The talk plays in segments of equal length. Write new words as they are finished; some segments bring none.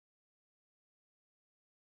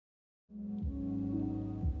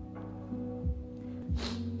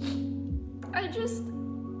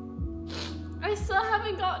I still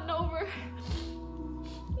haven't gotten over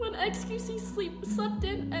when XQC slept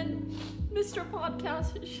in and Mr.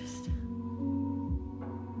 Podcast is just...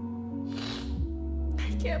 I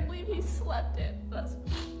can't believe he slept in. That's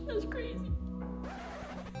crazy.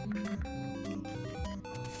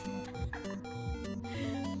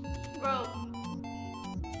 Bro,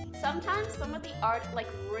 sometimes some of the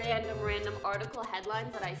random article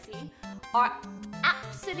headlines that I see are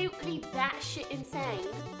absolutely batshit insane.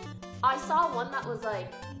 I saw one that was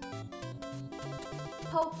like,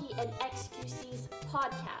 Poki and XQC's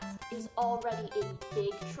podcast is already in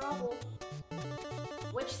big trouble.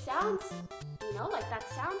 Which sounds, you know, like that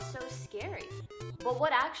sounds so scary. But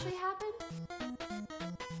what actually happened?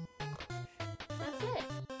 That's it.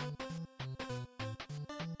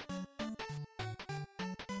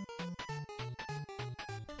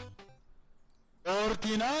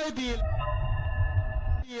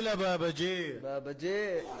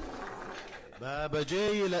 بابا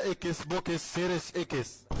جاي لإكس بوكس سيريس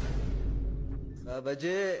إكس.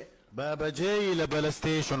 بابا جاي لبلا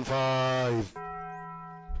ستيشن 5.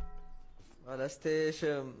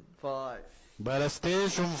 بلا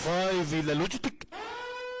ستيشن 5 إلى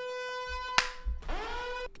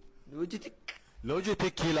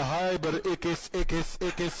لوجيتك إلى هايبر إكس إكس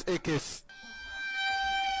إكس إكس.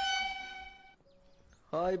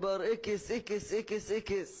 هايبر إكس إكس إكس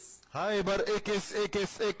إكس. هايبر إكس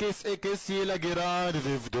إكس إكس إكس إلى جراند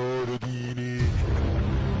في دور ديني.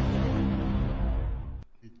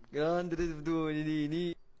 جراند في دور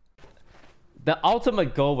ديني. The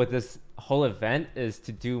ultimate goal with this whole event is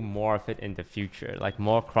to do more of it in the future, like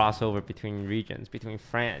more crossover between regions, between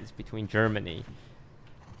France, between Germany.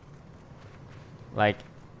 Like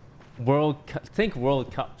think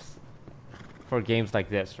World Cups for games like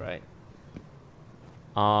this, right?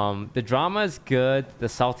 The drama is good, the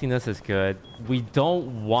saltiness is good. We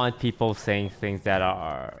don't want people saying things that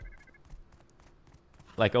are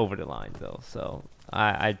like over the line though, so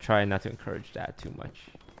I try not to encourage that too much.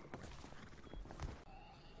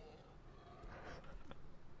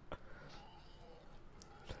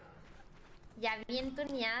 Ya bien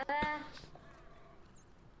tuneada.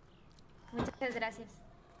 Muchas gracias.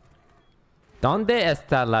 ¿Dónde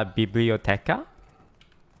está la biblioteca?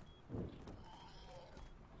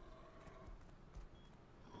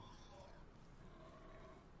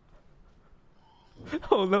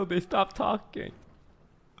 Oh no, they stopped talking.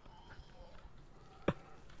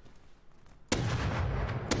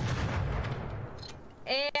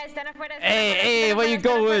 Están afuera. Hey, where you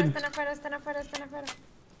going? Están afuera.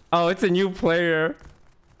 Oh, it's a new player.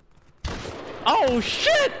 Oh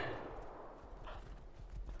shit!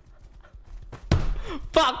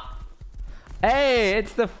 Fuck! Hey,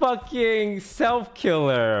 it's the fucking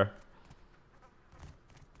self-killer.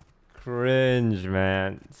 Cringe,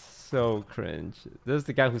 man. So cringe. This is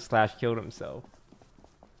the guy who /killed himself.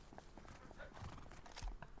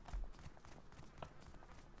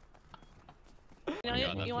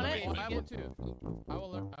 You want it? I will too. I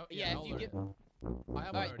will learn. Yeah, if you get...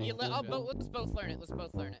 Alright, let's both learn it.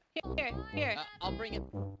 Here. I'll bring it.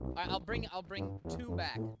 I'll bring 2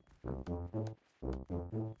 back.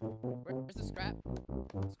 Where's the scrap?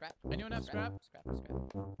 Scrap. Anyone have scrap?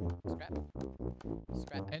 Scrap.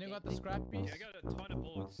 Anyone got the scrap piece? Yeah, I got a ton of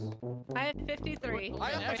bullets. I have 53.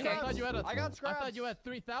 I got scraps. I thought you had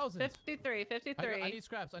 3,000. 53. I need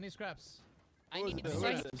scraps. I need to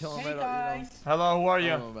Hey guys. Hello, who are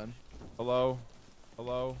you? Hello.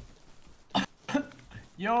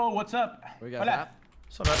 Yo, what's up? We got that.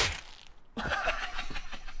 What's up?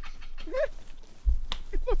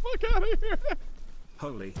 Get the fuck out of here.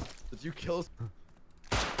 Holy. Did you kill?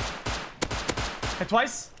 Hit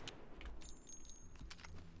twice?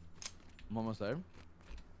 I'm almost there.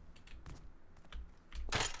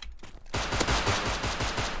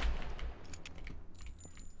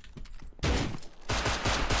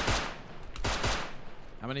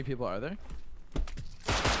 How many people are there?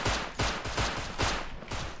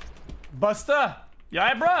 Buster!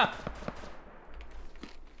 Yeah, bruh!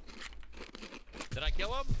 Did I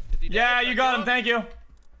kill him? Is he dead? Yeah, you got him, thank you.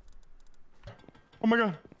 Oh my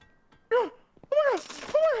god. Oh my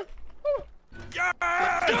god.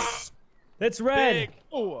 Yes! It's red. Big.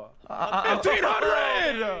 Oh,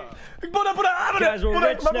 1,500! Guys, we're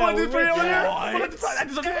rich now. Remember what I did for you earlier?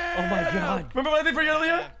 Oh my god. Remember what I did for you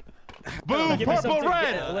earlier? blue, purple,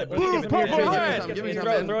 red. Blue, purple, red. Give me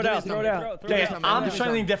some. Throw it out. Okay, I'm just trying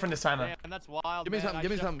something different this time. Man, that's wild. Give me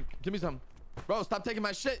some. Give me some. Bro, stop taking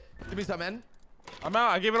my shit. Give me some, man. I'm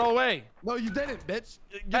out. I gave it all away. No, you didn't, bitch.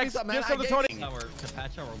 Give me X, some, man. give some to Tony. To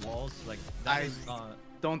patch our walls, like I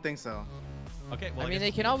don't think so. Okay, well, I mean,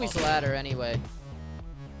 they can always ladder anyway.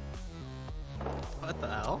 What the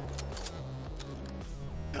hell?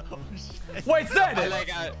 Oh shit. Wait, Zed!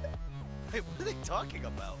 Wait, what are they talking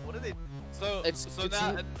about? What are they? So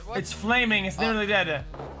It's flaming. It's nearly dead.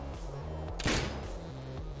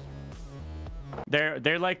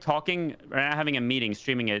 They're like talking, or having a meeting,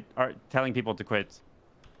 streaming it, or telling people to quit.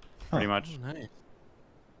 Pretty much. Nice.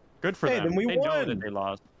 Good for them. Then we they know won. that they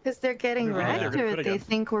lost. Because they're getting wrecked, or they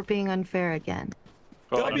think we're being unfair again.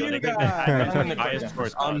 Well, W they think guys! they highest score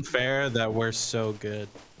is Unfair that we're so good.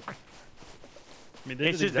 I mean, they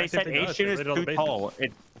It's did just the they exact said same thing to us. Asian They is laid all the too bases. tall.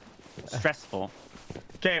 It's stressful.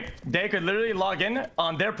 Okay, they could literally log in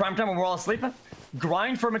on their prime time when we're all asleep,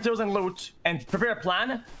 grind for materials and loot, and prepare a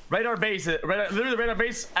plan, raid our base, literally raid our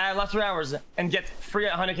base at last 3 hours, and get free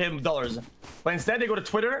 $100K. But instead, they go to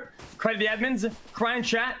Twitter, credit the admins, cry in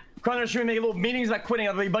chat, cry on their stream, make little meetings like quitting,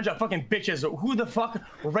 like a bunch of fucking bitches. Who the fuck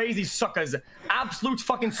raised these suckers? Absolute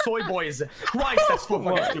fucking soy boys. Christ, that's so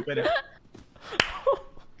fucking stupid.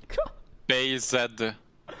 BZ.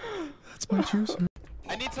 That's my juice.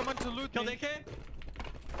 I need someone to loot me.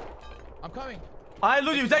 I'm coming. I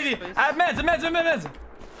loot you, Taxi. Meds.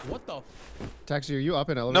 What the? Taxi, are you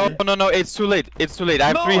up in elevator? No, it's too late. It's too late. I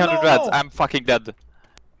have 300 rats. I'm fucking dead.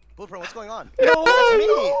 Blueprint, what's going on? No,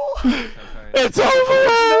 It's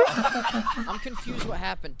over! I'm confused what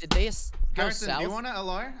happened. Did they go Harrison, south? do you want to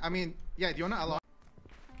LR? I mean, yeah, do you want to LR?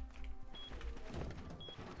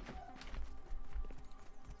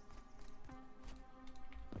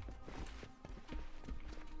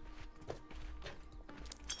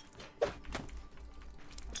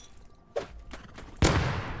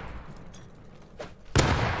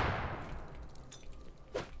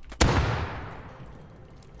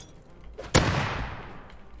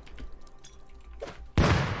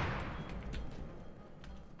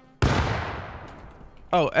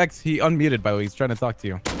 Oh, X, he unmuted, by the way. He's trying to talk to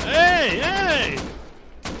you. Hey!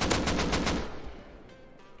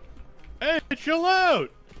 Hey, chill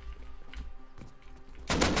out!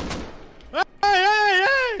 Hey!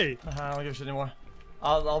 I don't give a shit anymore.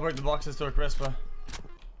 I'll break the boxes to a crisp.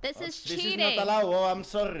 This is This cheating. is not allowed. Oh, I'm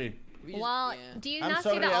sorry. Well, do you I'm not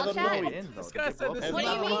sorry, see the I alt don't chat? know it. This guy said this. What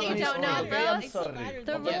do you mean you don't know, bro? I'm sorry.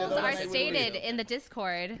 The rules are stated in the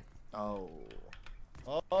Discord. Oh.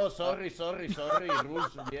 Oh, sorry.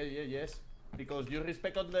 Rules. Yes. Because you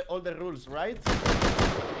respect all the rules, right?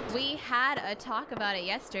 We had a talk about it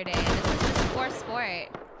yesterday, and this is just for sport.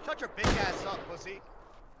 Shut your big ass up, pussy.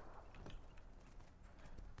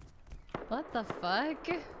 What the fuck?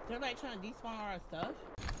 They're like trying to despawn our stuff.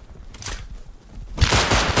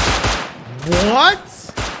 What?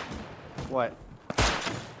 What?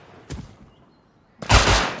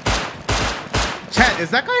 Chat, is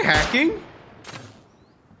that guy hacking?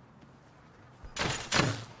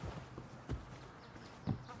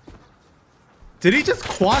 Did he just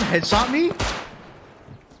quad headshot me?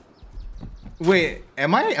 Wait,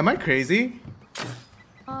 am I crazy?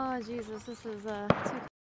 Oh Jesus, this is too